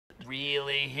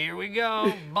Really? Here we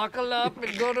go. Buckle up.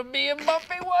 It's gonna be a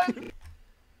bumpy one.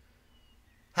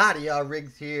 Howdy y'all,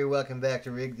 Riggs here. Welcome back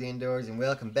to Riggs Indoors and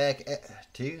welcome back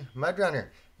to Mudrunner.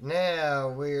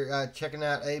 Now we're checking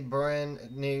out a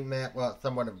brand new map, well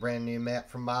somewhat a brand new map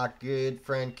from my good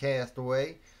friend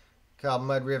Castaway called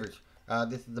Mud Rivers.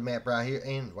 This is the map right here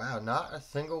and wow, not a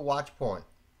single watch point.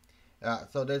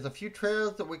 So there's a few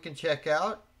trails that we can check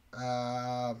out.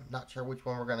 Not sure which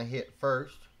one we're going to hit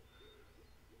first.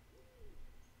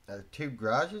 Two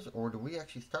garages, or do we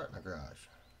actually start in a garage?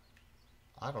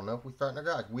 I don't know if we start in a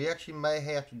garage. We actually may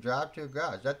have to drive to a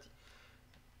garage.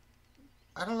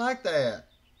 I don't like that.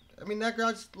 I mean, that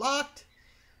garage is locked.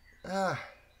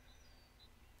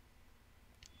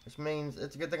 Which means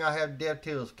it's a good thing I have dev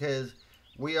tools because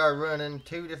we are running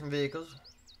two different vehicles.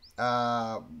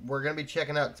 We're going to be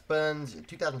checking out Spun's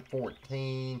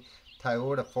 2014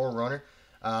 Toyota 4Runner.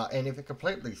 And if it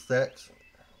completely sucks,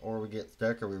 or we get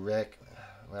stuck or we wreck,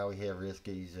 well, we have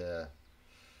Risky's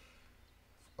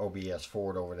OBS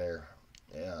Ford over there.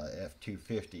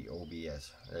 F250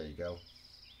 OBS. There you go.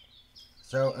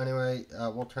 So anyway,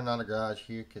 we'll turn on the garage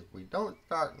here because we don't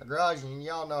start in the garage, and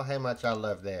y'all know how much I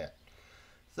love that.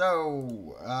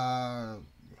 So,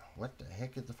 what the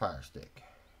heck is the fire stick?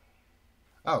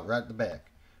 Oh, right at the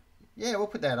back. Yeah, we'll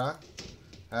put that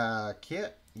on.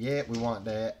 Kit? Yeah, we want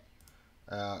that.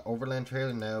 Overland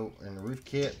trailer? No. And the roof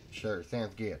kit? Sure,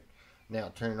 sounds good. Now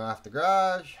turn off the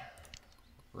garage.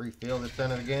 Refill the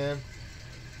center again.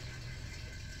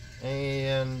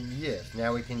 And yes,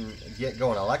 now we can get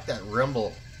going. I like that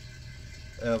rumble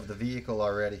of the vehicle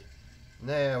already.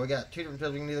 Now we got two different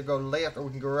trails. We can either go left or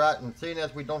we can go right. And seeing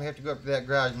as we don't have to go up to that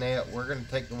garage now, we're going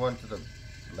to take the one to the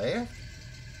left.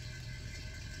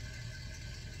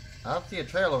 I don't see a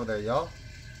trail over there, y'all.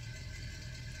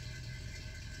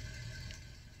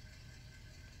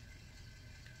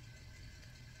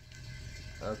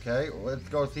 Okay, well, let's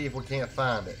go see if we can't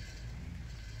find it.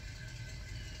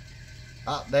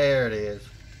 Ah, there it is.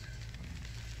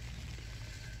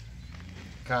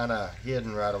 Kind of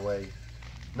hidden right away.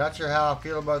 Not sure how I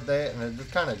feel about that, and it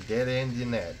just kind of dead ends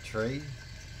in that tree.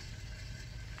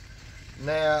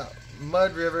 Now,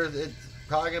 Mud Rivers, it's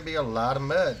probably going to be a lot of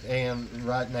mud, and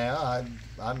right now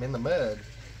I'm in the mud.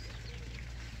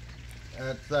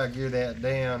 Let's gear that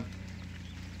down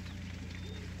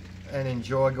and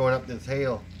enjoy going up this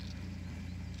hill.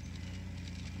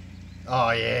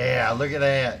 Oh yeah, look at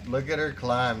that. Look at her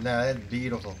climb. Now that's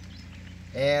beautiful.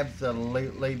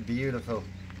 Absolutely beautiful.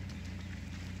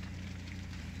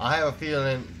 I have a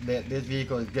feeling that this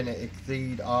vehicle is going to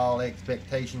exceed all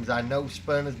expectations. I know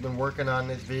Spun has been working on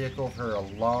this vehicle for a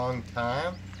long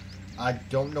time. I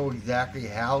don't know exactly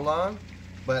how long,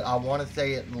 but I want to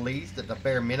say at least at the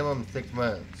bare minimum 6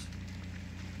 months.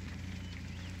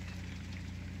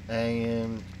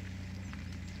 And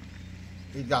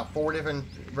he's got 4 different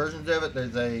versions of it.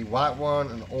 There's a white one,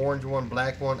 an orange one,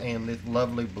 black one, and this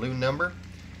lovely blue number.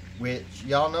 Which,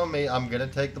 y'all know me, I'm going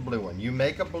to take the blue one. You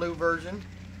make a blue version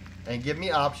and give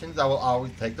me options, I will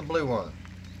always take the blue one.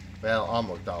 Well,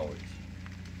 almost always.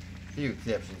 Few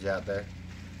exceptions out there.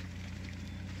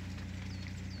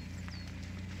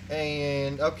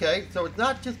 And, okay, so it's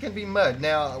not just going to be mud.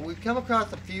 Now, we've come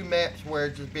across a few maps where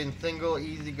it's just been single,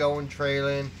 easy-going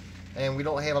trailing, and we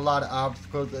don't have a lot of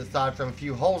obstacles aside from a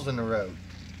few holes in the road.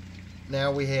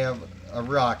 Now we have a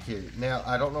rock here. Now,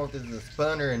 I don't know if this is a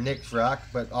Spun or a Nick's rock,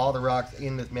 but all the rocks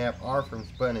in this map are from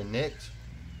Spun and Nick's.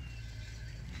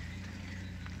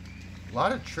 A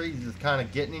lot of trees is kind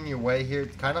of getting in your way here.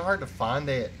 It's kind of hard to find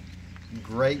that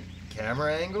great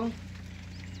camera angle.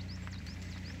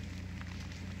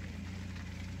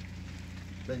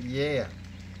 But yeah.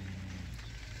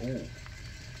 Ooh.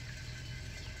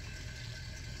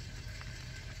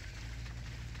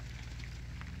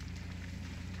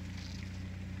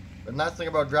 The nice thing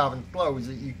about driving slow is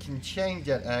that you can change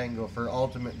that angle for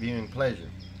ultimate viewing pleasure.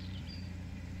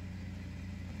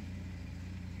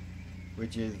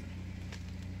 Which is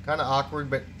kind of awkward,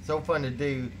 but so fun to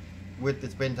do with the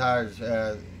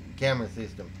Spintires camera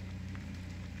system.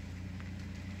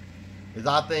 Because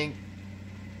I think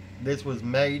this was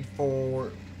made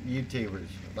for YouTubers,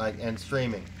 and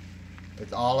streaming.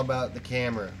 It's all about the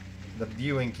camera, the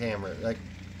viewing camera. Like,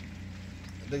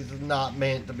 this is not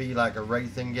meant to be like a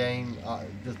racing game,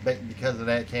 just because of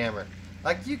that camera.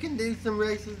 Like, you can do some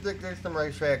races, there's some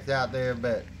racetracks out there,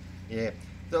 but yeah.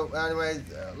 So, anyways,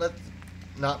 let's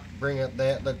not bring up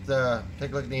that. Let's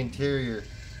take a look at the interior.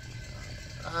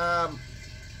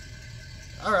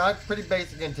 Alright, pretty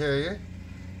basic interior.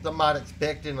 Some might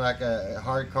expect in like a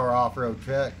hardcore off-road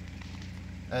truck.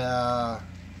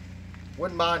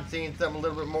 Wouldn't mind seeing something a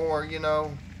little bit more, you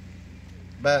know,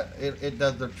 But it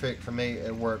does the trick for me.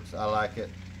 It works. I like it.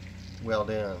 Well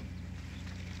done.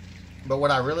 But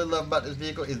what I really love about this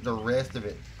vehicle is the rest of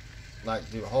it. Like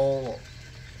the whole,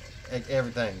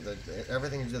 everything.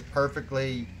 Everything is just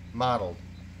perfectly modeled.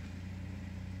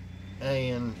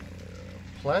 And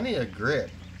plenty of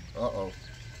grip. Uh-oh.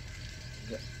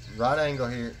 Right angle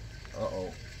here.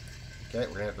 Uh-oh. Okay,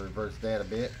 we're going to have to reverse that a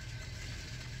bit.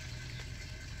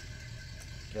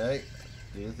 Okay,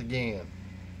 do this again.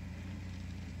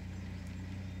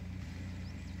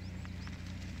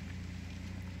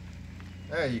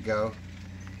 There you go.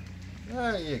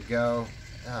 There you go.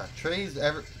 Trees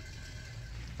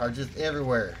are just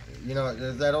everywhere. You know,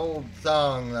 there's that old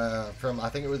song from, I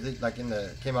think it was like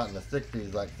came out in the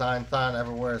 60s, like sign,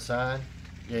 everywhere a sign.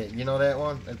 Yeah, you know that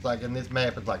one? It's like in this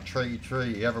map, it's like tree,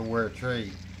 everywhere a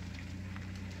tree.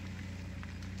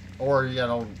 Or you got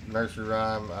old nursery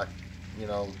rhyme, you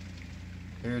know,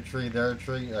 here a tree, there a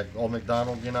tree, like old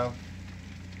MacDonald, you know.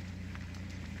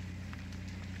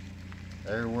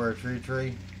 Everywhere a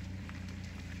tree.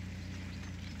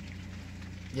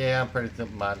 Yeah, I'm pretty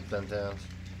simple-minded sometimes.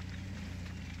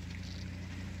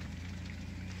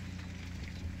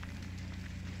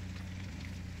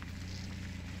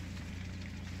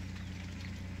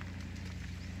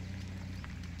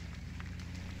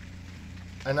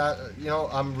 And you know,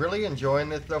 I'm really enjoying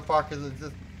this so far because it's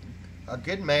just a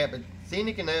good map. It's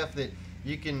scenic enough that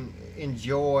you can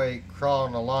enjoy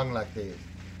crawling along like this.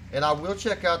 And I will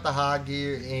check out the high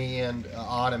gear and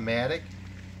automatic,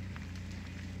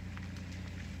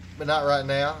 but not right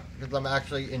now because I'm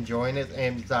actually enjoying it.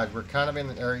 And besides, we're kind of in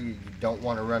an area you don't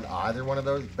want to run either one of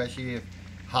those, especially if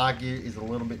high gear is a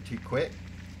little bit too quick.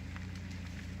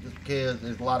 Just because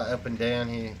there's a lot of up and down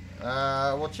here.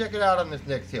 We'll check it out on this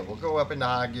next hill. We'll go up into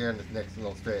high gear in this next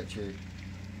little stretch here.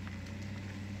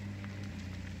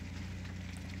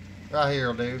 Right here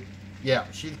will do. Yeah,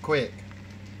 she's quick.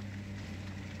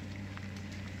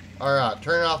 Alright,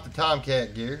 turn off the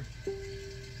Tomcat gear.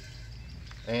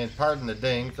 And pardon the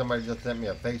ding, somebody just sent me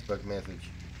a Facebook message.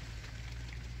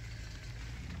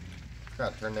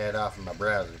 Gotta turn that off in my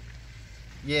browser.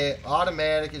 Yeah,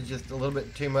 automatic is just a little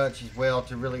bit too much as well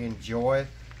to really enjoy.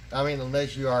 I mean,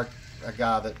 unless you are a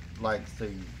guy that likes to,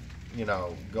 you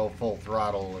know, go full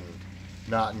throttle and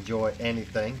not enjoy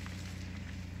anything.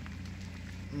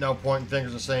 No point in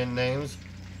fingers of saying names.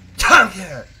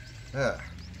 Tomcat!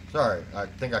 Sorry, I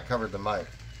think I covered the mic.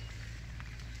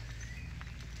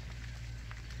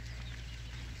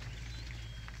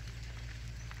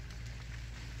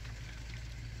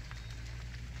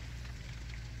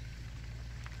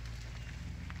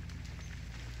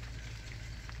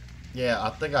 Yeah, I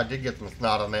think I did get some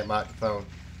snot on that microphone.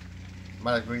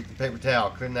 Might have to use the paper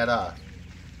towel, clean that off.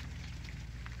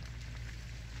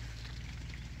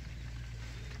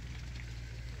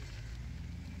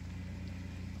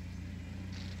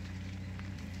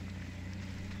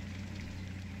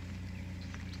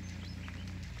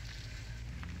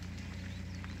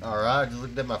 Alright, I just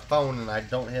looked at my phone and I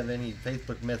don't have any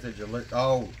Facebook message alert.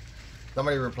 Oh,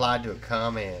 somebody replied to a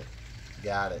comment.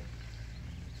 Got it.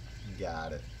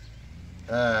 Got it.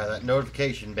 That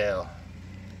notification bell.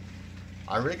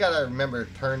 I really gotta remember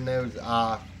to turn those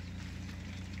off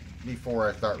before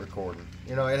I start recording.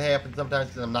 You know, it happens sometimes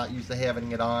because I'm not used to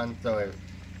having it on, so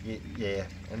yeah.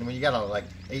 And when you got like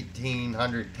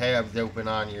 1,800 tabs open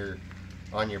on your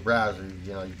browser,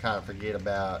 you know, you kind of forget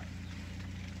about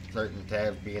certain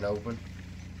tabs being open.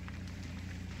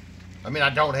 I mean,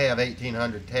 I don't have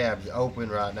 1,800 tabs open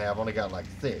right now. I've only got like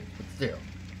 6, but still.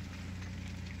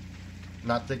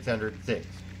 Not 600, 6.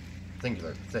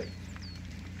 Singular, 6.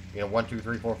 You know, 1, 2,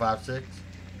 3, 4, 5, 6.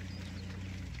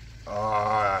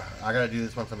 I gotta do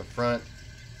this one from the front.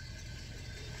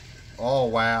 Oh,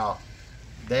 wow.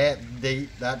 That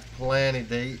deep, that's plenty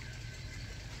deep.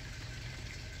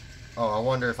 Oh, I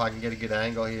wonder if I can get a good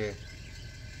angle here.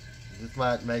 This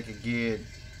might make it good.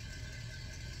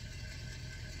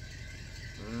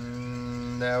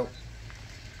 No.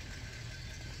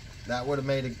 That would have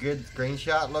made a good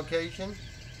screenshot location.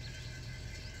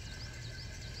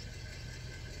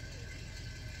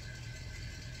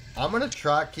 I'm going to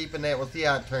try keeping that. We'll see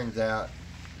how it turns out.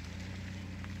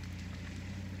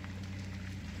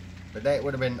 But that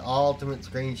would have been ultimate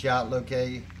screenshot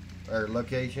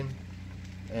location.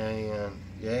 And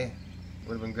yeah,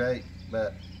 would have been great.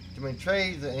 But too many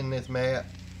trees in this map.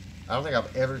 I don't think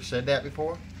I've ever said that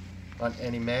before on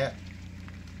any map.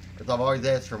 Because I've always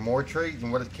asked for more trees,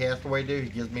 and what does Castaway do? He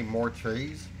gives me more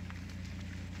trees.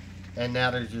 And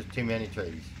now there's just too many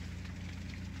trees.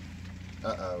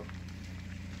 Uh-oh.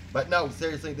 But no,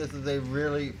 seriously, this is a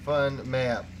really fun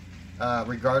map.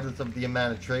 regardless of the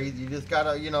amount of trees. You just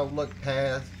gotta, you know, look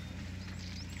past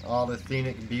all the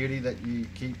scenic beauty that you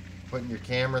keep putting your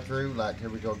camera through. Like, here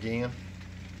we go again.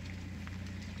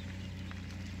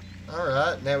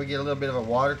 Alright, now we get a little bit of a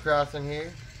water crossing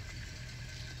here.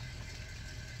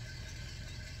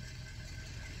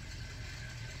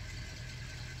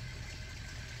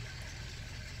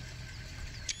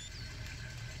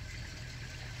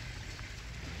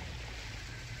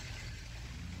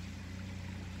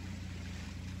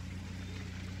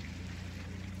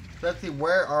 Let's see,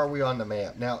 where are we on the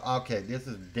map? Now, okay, this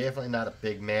is definitely not a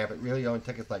big map. It really only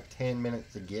took us like 10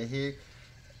 minutes to get here.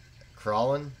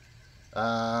 Crawling.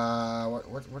 What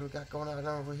do we got going on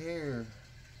over here?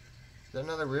 Is there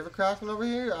another river crossing over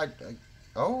here?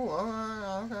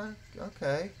 Oh,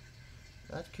 okay.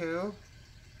 That's cool.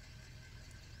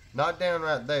 Not down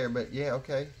right there, but yeah,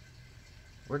 okay.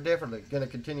 We're definitely going to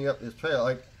continue up this trail.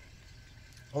 Like,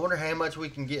 I wonder how much we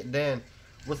can get done.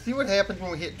 We'll see what happens when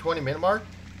we hit 20-minute mark.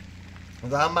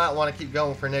 I might want to keep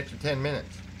going for an extra 10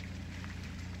 minutes.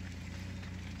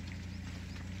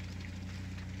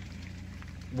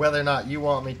 Whether or not you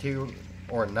want me to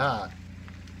or not.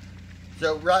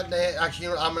 So right now, actually,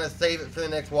 you know, I'm going to save it for the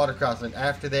next water crossing.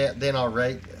 After that, then I'll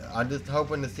rate. I'm just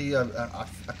hoping to see a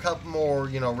couple more,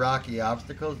 you know, rocky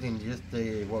obstacles than just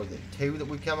the, what was it, 2 that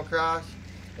we come across.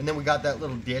 And then we got that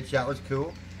little ditch. That was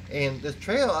cool. And this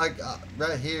trail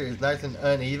right here is nice and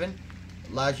uneven.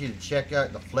 Allows you to check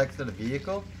out the flex of the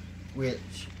vehicle,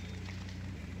 which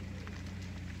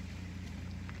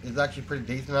is actually pretty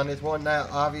decent on this one. Now,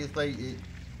 obviously,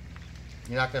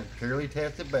 you're not going to purely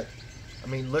test it, but I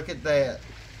mean, look at that.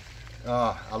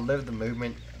 I love the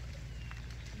movement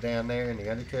down there in the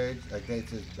undercarriage. Like,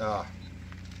 that's just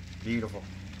beautiful.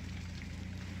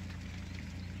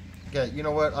 Okay, you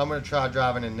know what? I'm going to try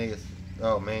driving in this.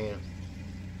 Oh man.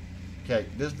 Okay,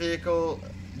 this vehicle,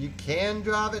 you can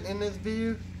drive it in this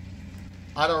view.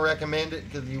 I don't recommend it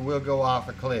because you will go off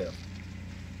a cliff.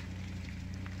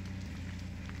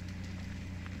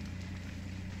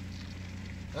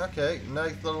 Okay,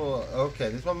 nice little, okay,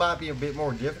 this one might be a bit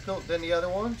more difficult than the other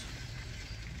ones.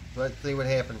 Let's see what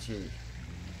happens here.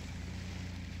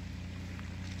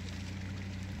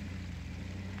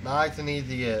 Nice and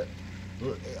easy.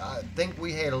 I think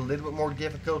we had a little bit more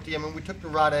difficulty. I mean, we took the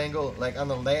right angle, like on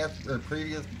the last or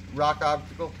previous rock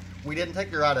obstacle. We didn't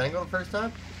take the right angle the first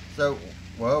time. So,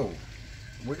 whoa.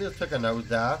 We just took a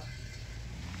nosedive.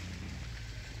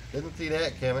 Didn't see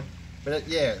that coming. But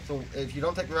yeah, so if you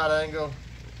don't take the right angle,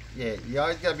 yeah, you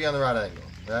always got to be on the right angle,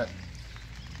 right?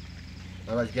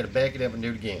 Otherwise you got to back it up and do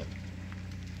it again.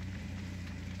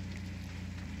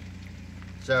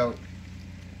 So,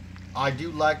 I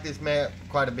do like this map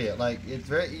quite a bit. Like, it's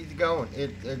very easy going.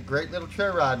 It's a great little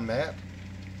trail riding map.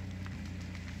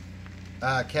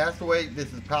 Castaway,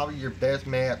 this is probably your best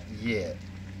map yet.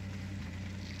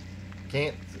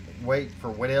 Can't wait for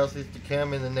what else is to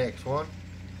come in the next one.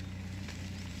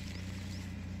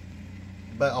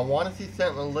 But I want to see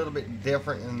something a little bit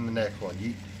different in the next one.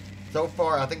 So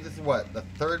far, I think this is what? The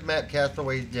 3rd map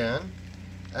Castaway's done.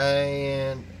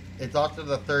 And it's also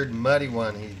the 3rd muddy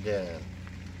one he's done.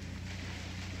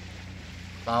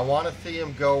 I want to see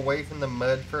him go away from the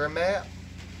mud for a map.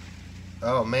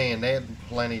 Oh man, that's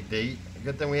plenty deep.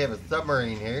 Good thing we have a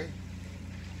submarine here.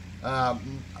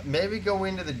 Maybe go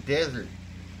into the desert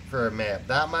for a map.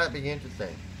 That might be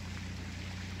interesting.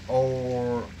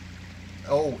 Or,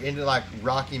 oh, into like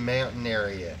Rocky Mountain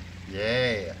area.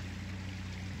 Yeah.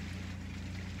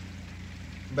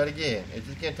 But again, it's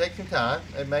just going to take some time.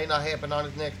 It may not happen on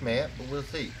his next map, but we'll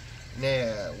see.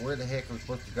 Now, where the heck are we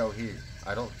supposed to go here?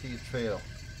 I don't see a trail.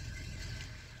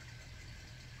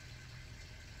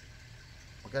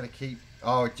 We gotta keep,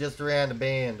 oh, it's just around the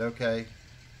bend, okay.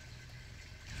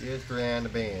 Just around the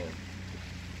bend.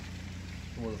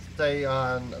 We'll stay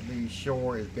on the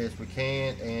shore as best we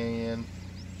can, and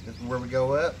this is where we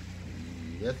go up.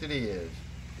 Yes, it is.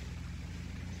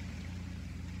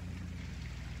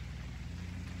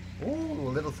 Ooh, a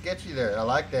little sketchy there. I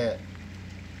like that.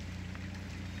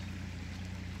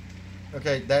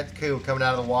 Okay, that's cool. Coming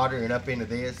out of the water and up into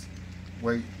this,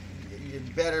 where you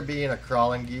better be in a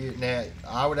crawling gear. Now,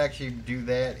 I would actually do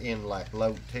that in like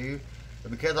low 2,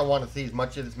 but because I want to see as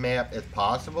much of this map as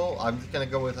possible, I'm just gonna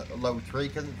go with low 3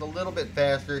 because it's a little bit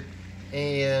faster,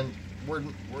 and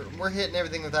we're hitting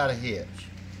everything without a hitch.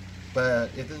 But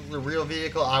if this is a real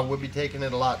vehicle, I would be taking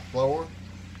it a lot slower,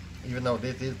 even though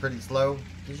this is pretty slow,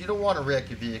 because you don't want to wreck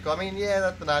your vehicle. I mean, yeah,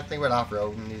 that's the nice thing about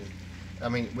off-roading is, I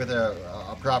mean, with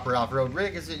a proper off-road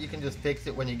rig is that you can just fix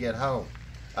it when you get home.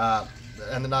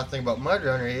 And the nice thing about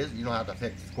Mudrunner is you don't have to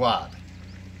fix the squad.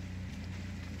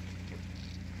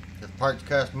 Because parts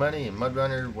cost money, and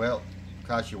Mudrunner, well,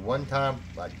 costs you one time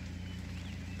like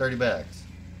 30 bucks.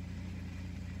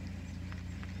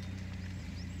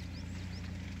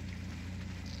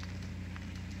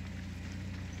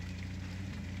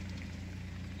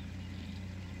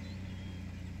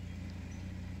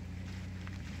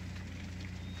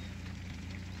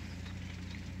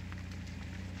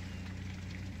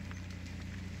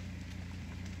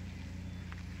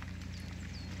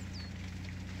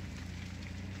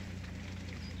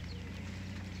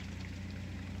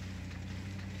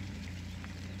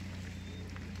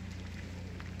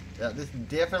 Yeah, this is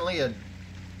definitely an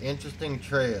interesting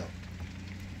trail.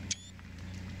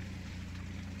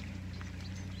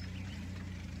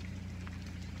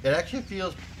 It actually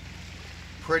feels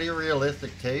pretty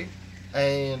realistic too,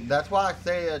 and that's why I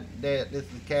said that this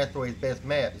is Castaway's best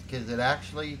map, is because it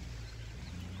actually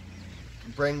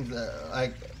brings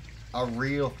like a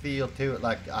real feel to it.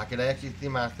 Like I could actually see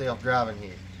myself driving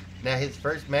here. Now his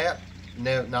first map,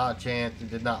 no, not a chance. It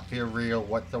did not feel real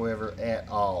whatsoever at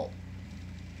all.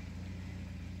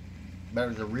 But it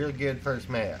was a really good first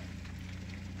map.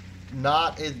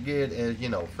 Not as good as, you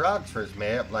know, Frog's first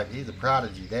map. Like, he's a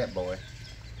prodigy, that boy.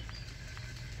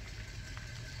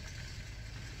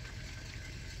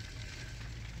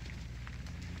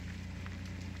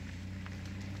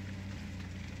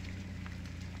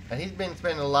 And he's been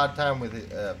spending a lot of time with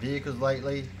vehicles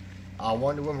lately. I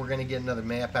wonder when we're going to get another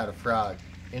map out of Frog.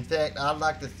 In fact, I'd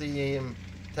like to see him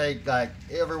take, like,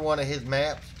 every one of his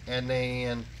maps and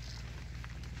then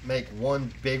make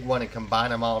one big one and combine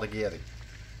them all together.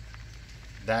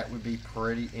 That would be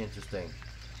pretty interesting.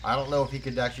 I don't know if he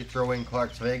could actually throw in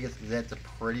Clark's Vegas, because that's a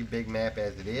pretty big map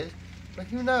as it is. But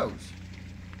who knows?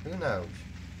 Who knows?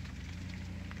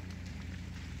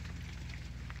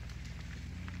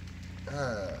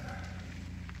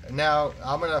 Now,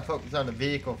 I'm going to focus on the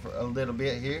vehicle for a little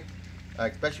bit here.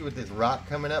 Especially with this rock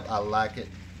coming up. I like it.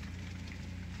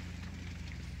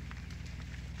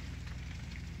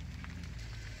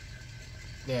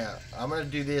 Now, I'm going to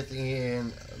do this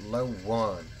in low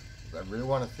 1. I really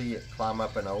want to see it climb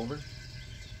up and over.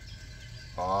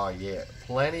 Oh, yeah.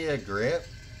 Plenty of grip.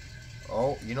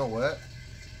 Oh, you know what?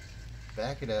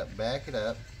 Back it up. Back it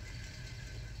up.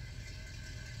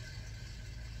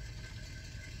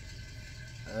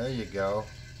 There you go.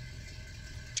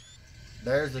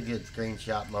 There's a good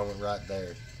screenshot moment right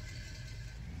there.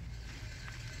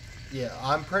 Yeah,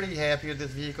 I'm pretty happy with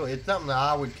this vehicle. It's something that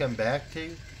I would come back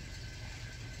to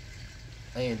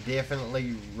and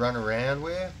definitely run around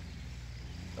with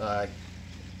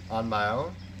on my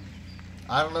own.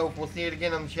 I don't know if we'll see it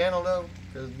again on the channel though,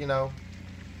 because, you know,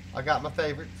 I got my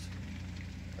favorites.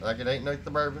 Like it ain't no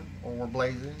Suburban or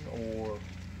Blazing or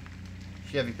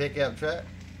Chevy pickup truck.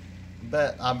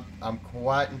 But I'm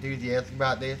quite enthusiastic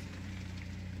about this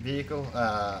vehicle.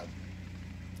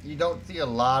 You don't see a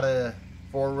lot of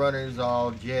 4Runners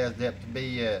all jazzed up to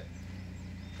be a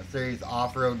serious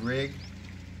off-road rig.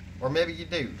 Or maybe you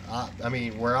do. I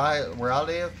mean, where I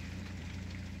live,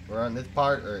 we're on this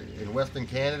part, or in Western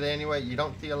Canada anyway, you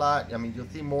don't see a lot. I mean, you'll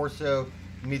see more so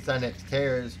Nissan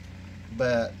Xterras,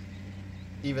 but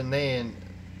even then,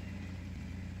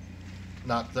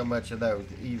 not so much of those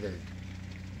either.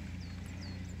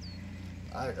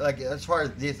 Like as far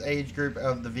as this age group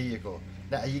of the vehicle.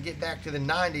 Now you get back to the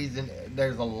 90s and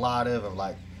there's a lot of them,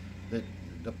 like the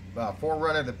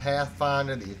 4Runner, the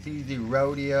Pathfinder, the Isuzu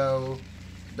Rodeo.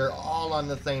 They're all on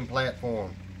the same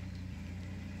platform.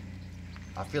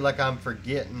 I feel like I'm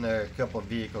forgetting a couple of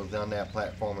vehicles on that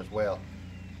platform as well.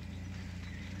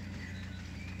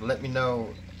 Let me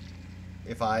know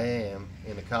if I am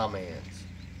in the comments.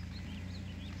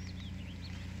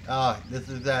 This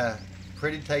is a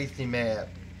pretty tasty map.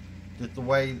 Just the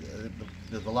way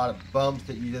there's a lot of bumps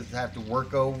that you just have to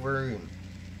work over, and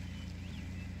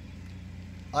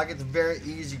like it's very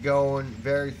easy going,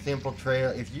 very simple trail.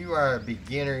 If you are a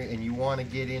beginner and you want to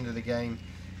get into the game,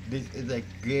 this is a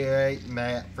great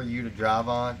map for you to drive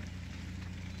on.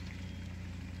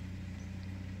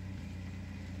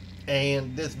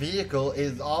 And this vehicle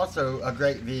is also a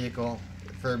great vehicle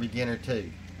for a beginner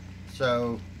too.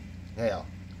 So, hell,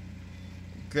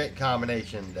 great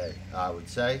combination today, I would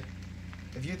say.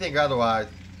 If you think otherwise,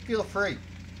 feel free.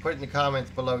 Put it in the comments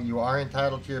below. You are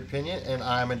entitled to your opinion, and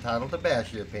I'm entitled to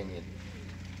bash your opinion.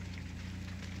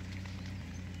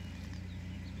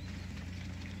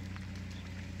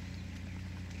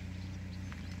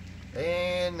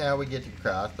 And now we get to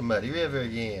cross the muddy river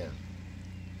again.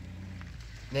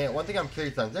 Now, one thing I'm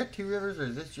curious on, is there two rivers, or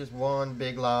is this just one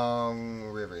big long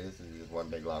river? This is just one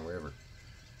big long river.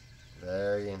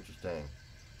 Very interesting.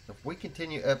 If we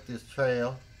continue up this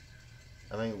trail,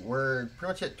 I mean, we're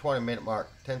pretty much at 20-minute mark,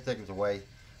 10 seconds away.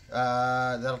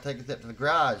 That'll take us up to the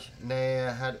garage.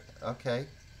 Now, okay.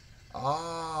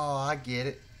 Oh, I get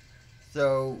it.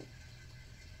 So,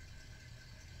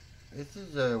 this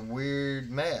is a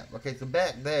weird map. Okay, so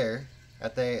back there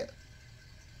at that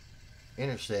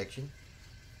intersection,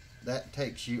 that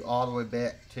takes you all the way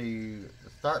back to the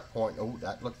start point. Oh,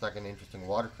 that looks like an interesting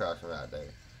water crossing right there.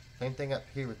 Same thing up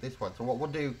here with this one. So what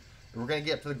we'll do, we're going to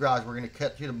get to the garage. We're going to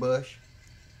cut through the bush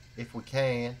if we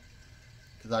can,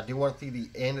 because I do want to see the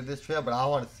end of this trail, but I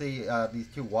want to see these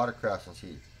two water crossings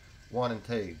here, 1 and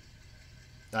 2.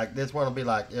 Like this one will be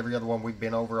like every other one we've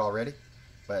been over already,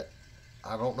 but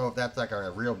I don't know if that's like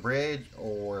a real bridge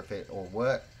or if it or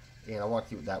what, and I want to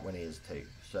see what that one is too.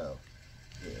 So,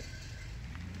 yeah.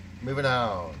 Moving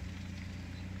on.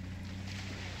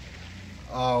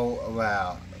 Oh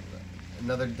wow,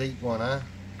 another deep one, huh?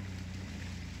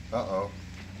 Uh-oh.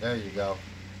 There you go.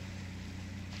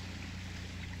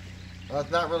 Well,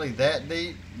 it's not really that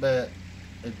deep, but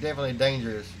it's definitely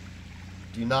dangerous.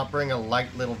 Do not bring a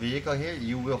light little vehicle here.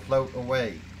 You will float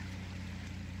away.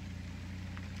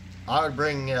 I would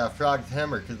bring Frog's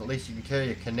Hammer, because at least you can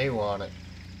carry a canoe on it.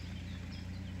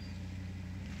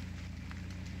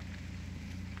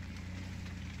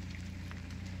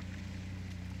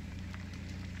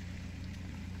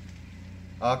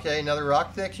 Okay, another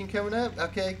rock section coming up.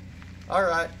 Okay,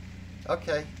 alright.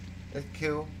 Okay, that's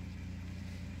cool.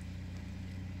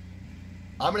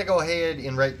 I'm going to go ahead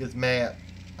and rate this map,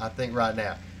 I think, right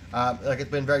now. Like,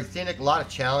 it's been very scenic, a lot of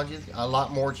challenges, a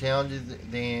lot more challenges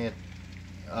than,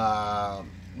 well,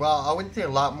 I wouldn't say a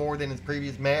lot more than its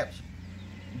previous maps,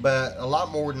 but a lot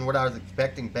more than what I was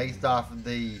expecting based off of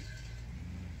the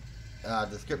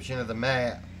description of the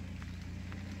map.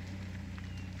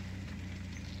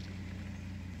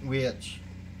 Which,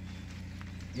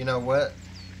 you know what,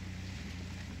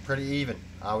 pretty even,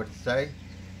 I would say.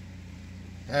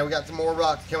 And we got some more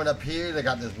rocks coming up here. They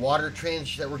got this water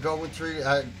trench that we're going through.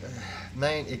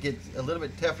 Man, it gets a little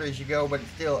bit tougher as you go, but it's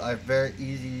still a very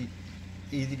easy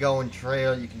going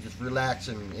trail. You can just relax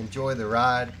and enjoy the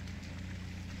ride.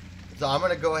 So I'm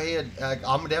going to go ahead,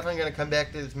 I'm definitely going to come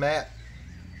back to this map.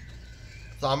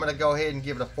 So I'm going to go ahead and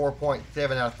give it a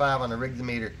 4.7 out of 5 on the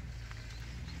RIGGSindoors.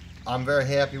 I'm very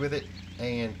happy with it.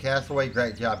 And Castaway,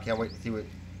 great job. Can't wait to see what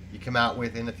you come out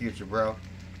with in the future, bro.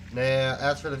 Now,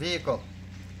 as for the vehicle,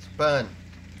 Spun.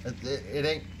 It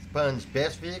ain't Spun's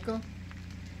best vehicle,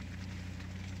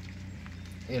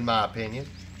 in my opinion.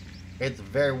 It's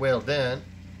very well done.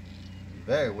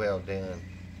 Very well done.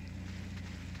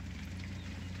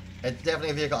 It's definitely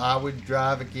a vehicle I would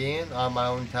drive again on my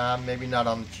own time. Maybe not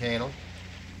on the channel,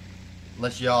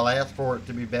 unless y'all ask for it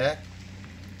to be back.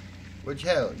 Which,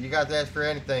 hell, you guys ask for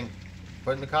anything,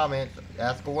 put in the comments,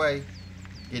 ask away.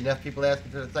 Get enough people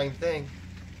asking for the same thing,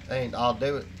 and I'll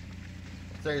do it.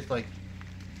 Seriously.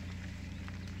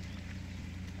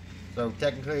 So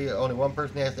technically only one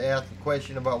person has to ask a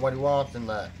question about what he wants, and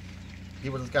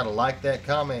people just gotta like that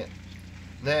comment.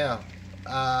 Now,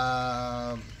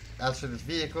 as for this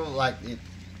vehicle, like, it's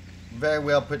very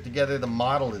well put together. The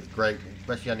model is great,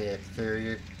 especially on the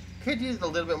exterior. Could use a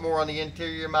little bit more on the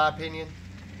interior, in my opinion,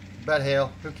 but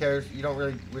hell, who cares? We don't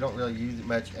really use it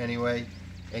much anyway.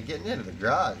 And getting into the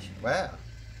garage, wow,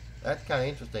 that's kind of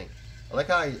interesting. I like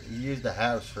how you use the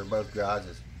house for both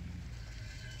garages.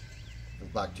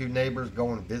 It's like two neighbors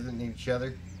going and visiting each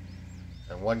other,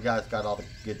 and one guy's got all the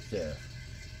good stuff.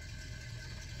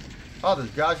 Oh, there's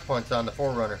garage points on the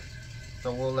 4Runner.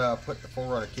 So we'll put the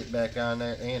 4Runner kit back on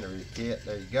there and the rear kit.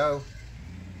 There you go.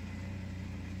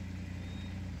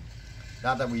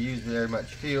 Not that we use very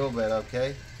much fuel, but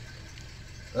okay.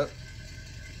 Oh.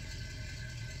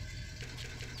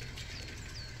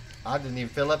 I didn't even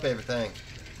fill up everything.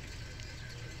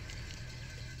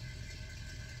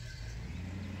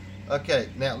 Okay,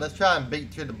 now let's try and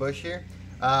beat through the bush here.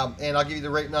 And I'll give you the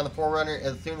rating on the 4Runner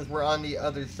as soon as we're on the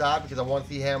other side, because I want to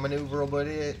see how maneuverable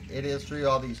it is through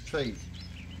all these trees.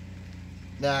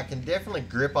 Now I can definitely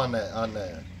grip on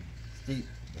the steep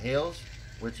hills,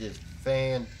 which is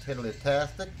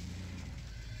fantastic.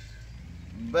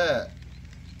 But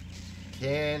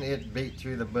can it beat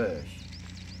through the bush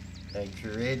and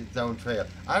create its own trail?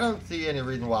 I don't see any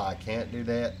reason why I can't do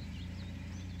that.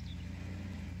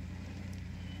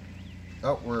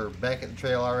 Oh, we're back at the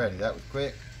trail already. That was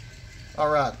quick.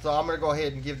 Alright, so I'm going to go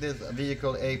ahead and give this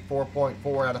vehicle a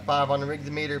 4.4 out of 5 on the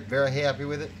RIGGSindoors. Very happy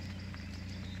with it.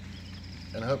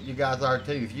 And I hope you guys are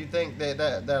too. If you think that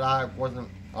I wasn't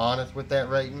honest with that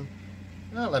rating,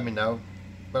 well, let me know.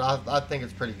 But I think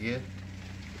it's pretty good.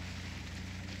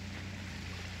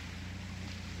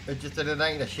 It's just that it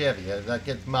ain't a Chevy. That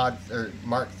gets mods or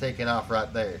marks taken off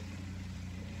right there.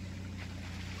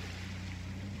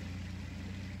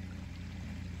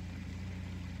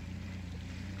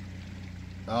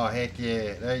 Oh, heck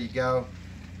yeah. There you go.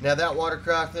 Now that water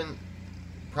crossing,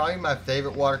 probably my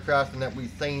favorite water crossing that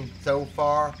we've seen so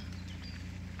far.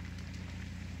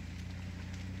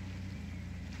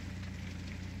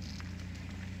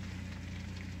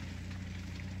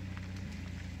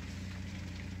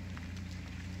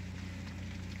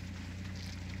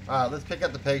 Alright, let's pick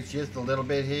up the pace just a little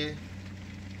bit here.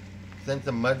 Send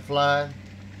some mud flying.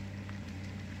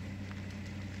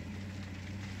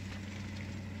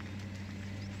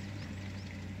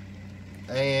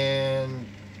 And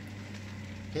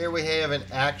here we have an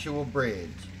actual bridge.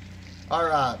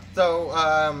 Alright,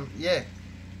 so yeah,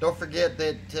 don't forget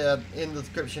that in the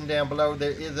description down below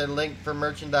there is a link for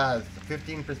merchandise,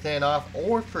 15% off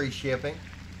or free shipping.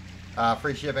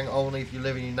 Free shipping only if you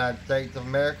live in the United States of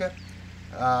America.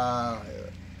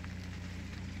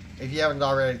 If you haven't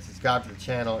already subscribed to the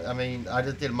channel, I mean, I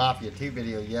just did a Mafia 2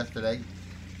 video yesterday.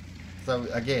 So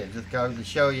again, it just goes to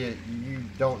show you, you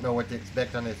don't know what to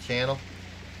expect on this channel.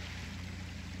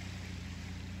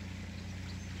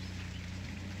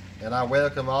 And I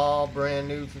welcome all brand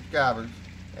new subscribers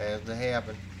as they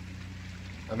happen.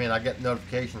 I mean, I get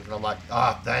notifications and I'm like,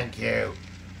 oh, thank you.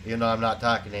 You know, I'm not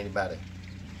talking to anybody.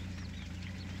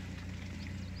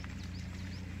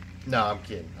 No, I'm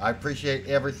kidding. I appreciate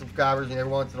every subscriber, and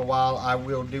every once in a while I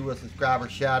will do a subscriber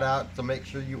shout out. So make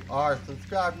sure you are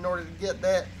subscribed in order to get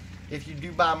that. If you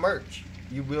do buy merch,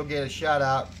 you will get a shout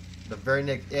out the very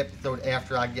next episode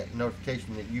after I get the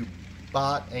notification that you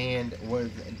bought and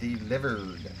was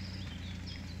delivered.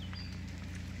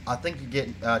 I think you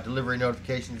get delivery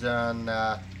notifications on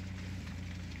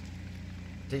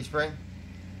Teespring.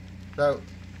 So,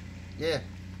 yeah.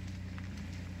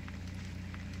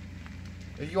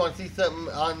 If you want to see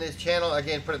something on this channel,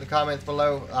 again, put it in the comments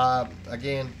below.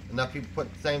 Again, enough people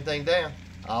put the same thing down.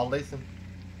 I'll listen,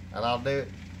 and I'll do it.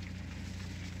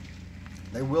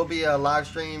 There will be a live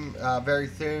stream very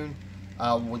soon.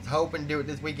 Was hoping to do it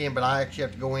this weekend, but I actually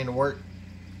have to go into work.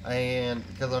 And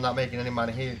because I'm not making any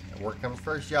money here, work comes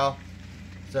first, y'all.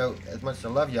 So as much as I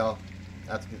love y'all,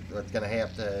 that's what's gonna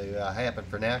have to happen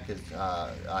for now. Cause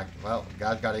well,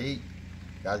 guy's got to eat.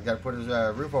 Guy's got to put his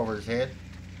roof over his head.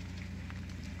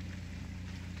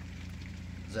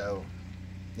 So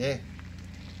yeah.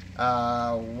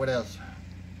 What else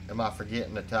am I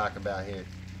forgetting to talk about here?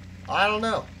 I don't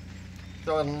know.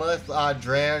 So unless I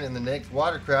drown in the next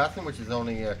water crossing, which is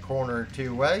only a corner or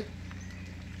two away,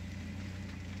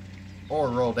 or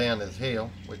roll down this hill,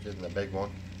 which isn't a big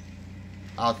one,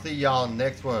 I'll see y'all in the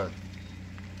next one.